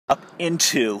up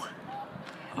into.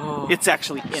 Oh. It's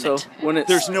actually in So it. when it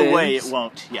There's spins, no way it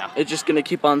won't. Yeah. It's just gonna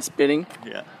keep on spinning.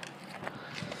 Yeah.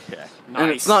 Okay. Nice.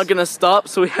 And it's not gonna stop,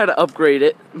 so we had to upgrade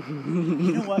it. You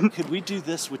know what? Could we do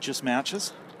this with just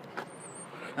matches?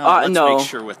 Let's no. make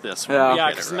sure with this one. Yeah. we Yeah,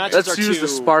 get because it right. matches Let's are use too the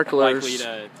sparklers. likely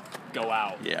to go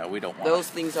out. Yeah, we don't want Those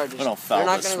it. things are just, We don't they're foul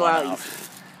not this going to go one out out. easy.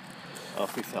 Oh,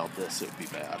 if we fouled this, it would be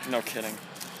bad. No kidding.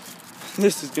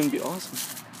 This is gonna be awesome.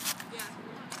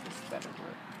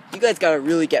 You guys got to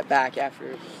really get back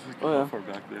after. Oh yeah. Far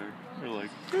back there. We're like.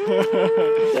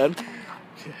 Dead?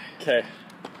 Okay.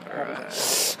 Alright.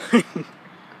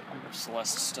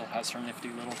 Celeste still has her nifty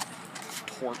little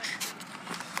torch.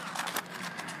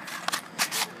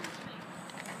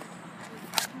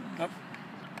 Oh.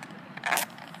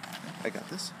 I got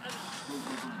this.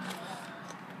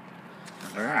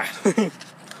 Alright.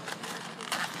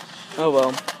 Oh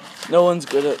well. No one's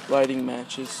good at lighting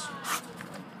matches.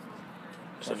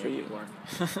 Except for you.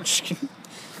 Just kidding.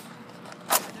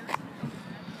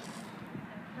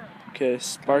 Okay,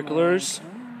 sparklers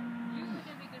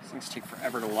These things take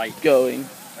forever to light. going.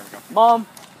 There we go. Mom!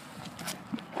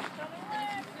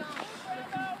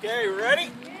 Okay, ready?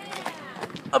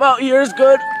 About here is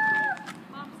good.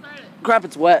 Crap,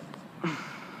 it's wet.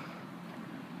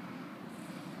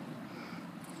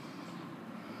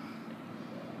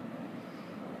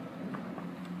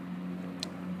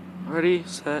 Ready,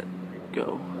 set,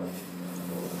 go.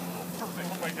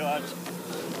 Oh my gosh.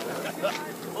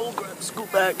 Oh, crap,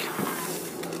 scoot back.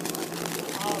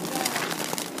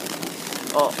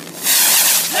 Oh.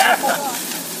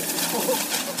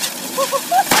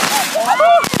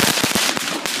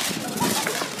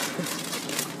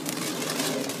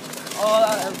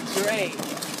 Oh, that's great.